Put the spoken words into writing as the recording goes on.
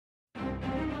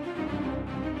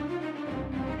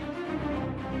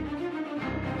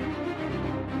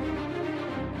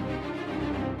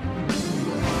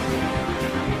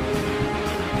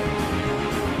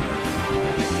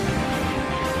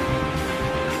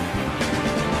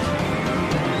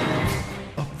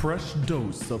fresh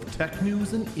dose of tech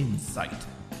news and insight.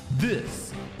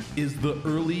 This is the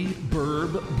Early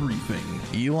Burb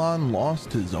Briefing. Elon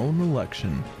lost his own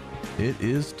election. It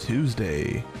is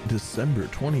Tuesday, December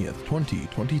 20th,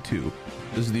 2022.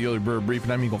 This is the Early Burb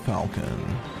Briefing. I'm Eagle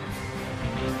Falcon.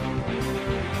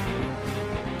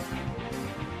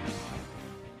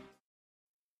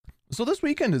 So this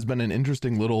weekend has been an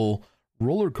interesting little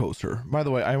roller coaster. By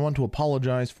the way, I want to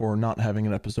apologize for not having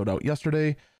an episode out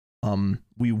yesterday.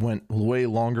 We went way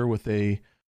longer with a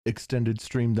extended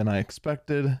stream than I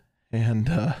expected, and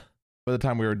by the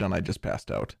time we were done, I just passed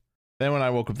out. Then when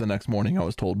I woke up the next morning, I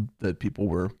was told that people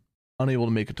were unable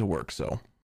to make it to work, so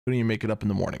couldn't even make it up in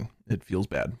the morning. It feels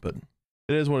bad, but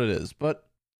it is what it is. But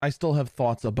I still have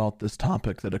thoughts about this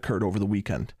topic that occurred over the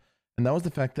weekend, and that was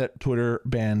the fact that Twitter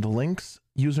banned links,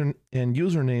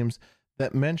 usernames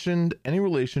that mentioned any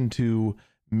relation to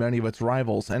many of its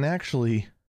rivals. And actually,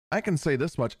 I can say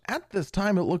this much. At this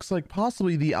time, it looks like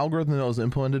possibly the algorithm that was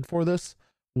implemented for this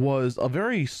was a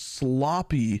very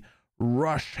sloppy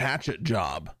rush hatchet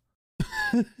job.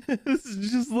 It's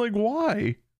just like,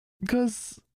 why?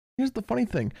 Because here's the funny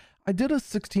thing. I did a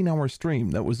 16-hour stream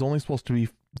that was only supposed to be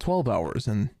 12 hours,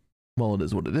 and, well, it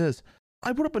is what it is.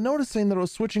 I put up a notice saying that I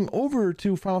was switching over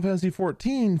to Final Fantasy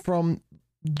XIV from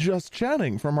just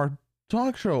chatting from our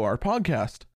talk show, our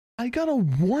podcast. I got a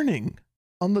warning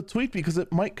on the tweet because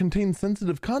it might contain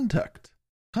sensitive content.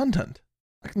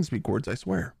 I can speak words, I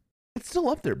swear. It's still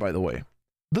up there, by the way.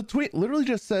 The tweet literally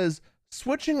just says,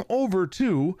 switching over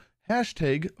to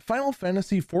hashtag Final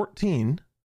Fantasy XIV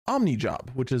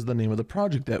OmniJob, which is the name of the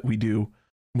project that we do,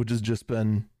 which has just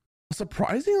been a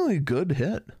surprisingly good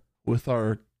hit with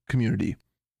our community,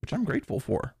 which I'm grateful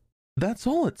for. That's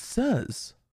all it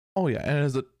says. Oh yeah, and it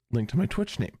has a link to my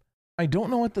Twitch name. I don't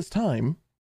know at this time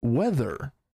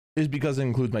whether is because it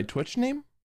includes my Twitch name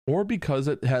or because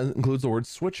it includes the word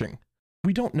switching.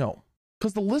 We don't know,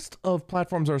 because the list of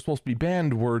platforms that are supposed to be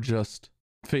banned were just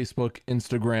Facebook,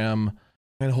 Instagram,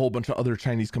 and a whole bunch of other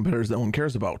Chinese competitors that no one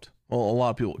cares about. Well, a lot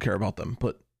of people care about them,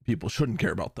 but people shouldn't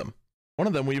care about them. One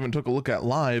of them we even took a look at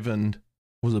live and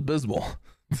was abysmal,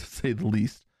 to say the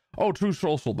least. Oh, True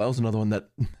Social, that was another one that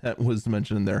was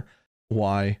mentioned in there.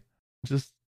 Why?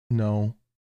 Just no.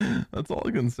 That's all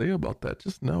I can say about that.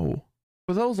 Just no.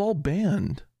 But that was all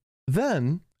banned.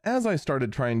 Then, as I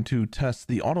started trying to test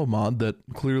the auto mod that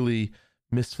clearly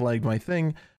misflagged my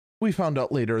thing, we found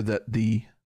out later that the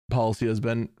policy has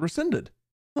been rescinded.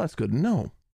 Well, that's good to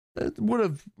know. It would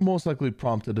have most likely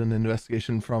prompted an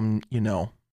investigation from,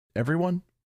 everyone,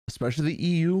 especially the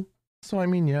EU. So, I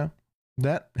mean, yeah,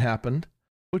 that happened,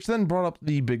 which then brought up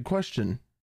the big question.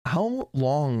 How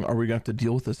long are we going to have to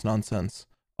deal with this nonsense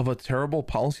of a terrible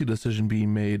policy decision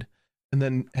being made and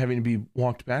then having to be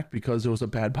walked back because it was a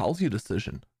bad policy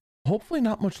decision? Hopefully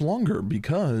not much longer,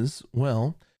 because,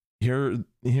 well, here's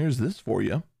this for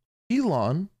you.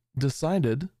 Elon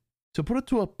decided to put it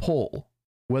to a poll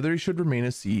whether he should remain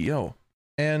as CEO.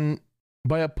 And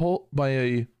by a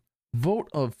vote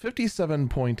of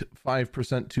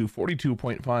 57.5% to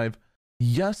 42.5%,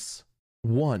 yes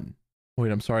won.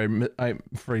 Wait, I'm sorry, I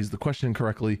phrased the question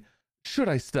incorrectly. Should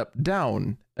I step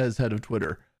down as head of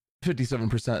Twitter?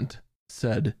 57%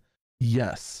 said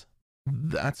yes.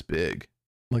 That's big.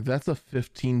 Like, that's a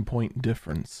 15-point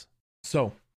difference.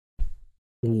 So,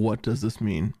 what does this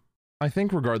mean? I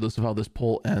think regardless of how this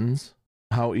poll ends,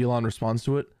 how Elon responds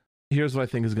to it, here's what I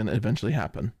think is going to eventually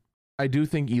happen. I do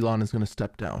think Elon is going to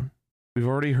step down. We've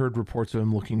already heard reports of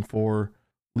him looking for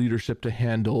leadership to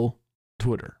handle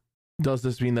Twitter. Does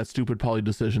this mean that stupid policy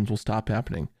decisions will stop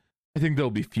happening? I think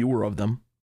there'll be fewer of them.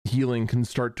 Healing can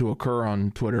start to occur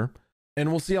on Twitter, and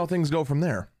we'll see how things go from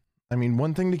there. I mean,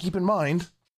 one thing to keep in mind,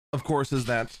 of course, is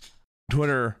that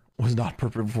Twitter was not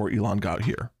perfect before Elon got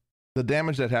here. The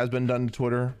damage that has been done to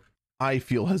Twitter, I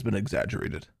feel, has been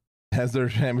exaggerated. Has there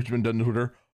damage been done to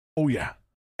Twitter? Oh yeah,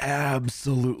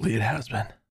 absolutely it has been.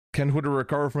 Can Twitter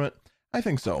recover from it? I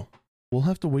think so. We'll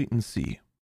have to wait and see.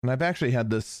 And I've actually had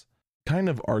this kind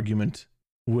of argument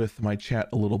with my chat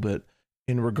a little bit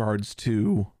in regards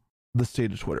to the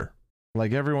state of Twitter.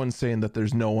 Like, everyone's saying that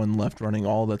there's no one left running.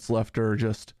 All that's left are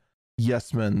just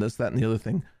yes men, this, that, and the other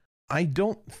thing. I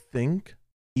don't think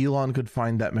Elon could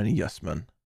find that many yes men.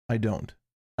 I don't.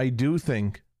 I do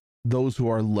think those who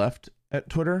are left at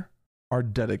Twitter are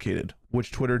dedicated,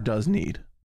 which Twitter does need.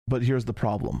 But here's the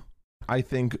problem. I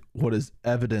think what is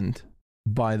evident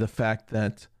by the fact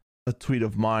that a tweet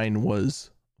of mine was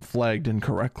flagged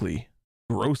incorrectly,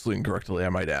 grossly incorrectly, I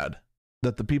might add,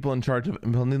 that the people in charge of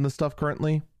implementing this stuff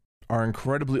currently are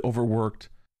incredibly overworked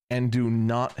and do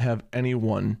not have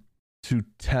anyone to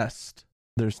test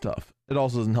their stuff. It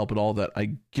also doesn't help at all that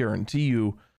I guarantee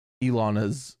you Elon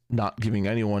is not giving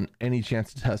anyone any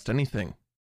chance to test anything,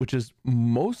 which is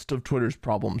most of Twitter's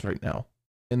problems right now.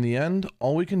 In the end,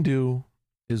 all we can do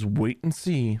is wait and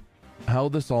see how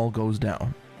this all goes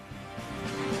down.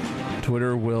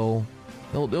 Twitter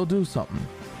they'll do something.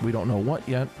 We don't know what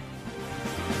yet.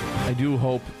 I do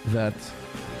hope that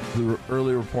the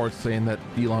early reports saying that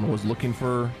Elon was looking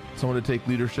for someone to take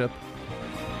leadership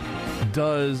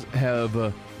does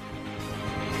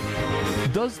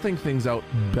think things out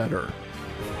better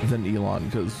than Elon,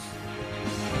 because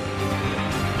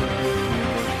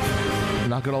I'm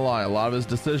not gonna lie, a lot of his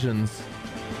decisions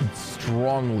I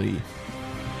strongly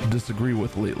disagree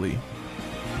with lately.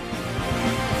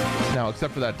 Now,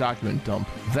 except for that document dump,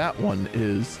 that one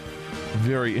is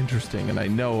very interesting, and I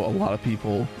know a lot of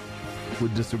people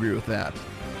would disagree with that.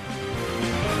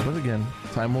 But again,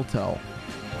 time will tell.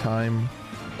 Time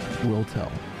will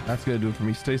tell. That's gonna do it for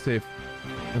me. Stay safe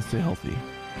and stay healthy.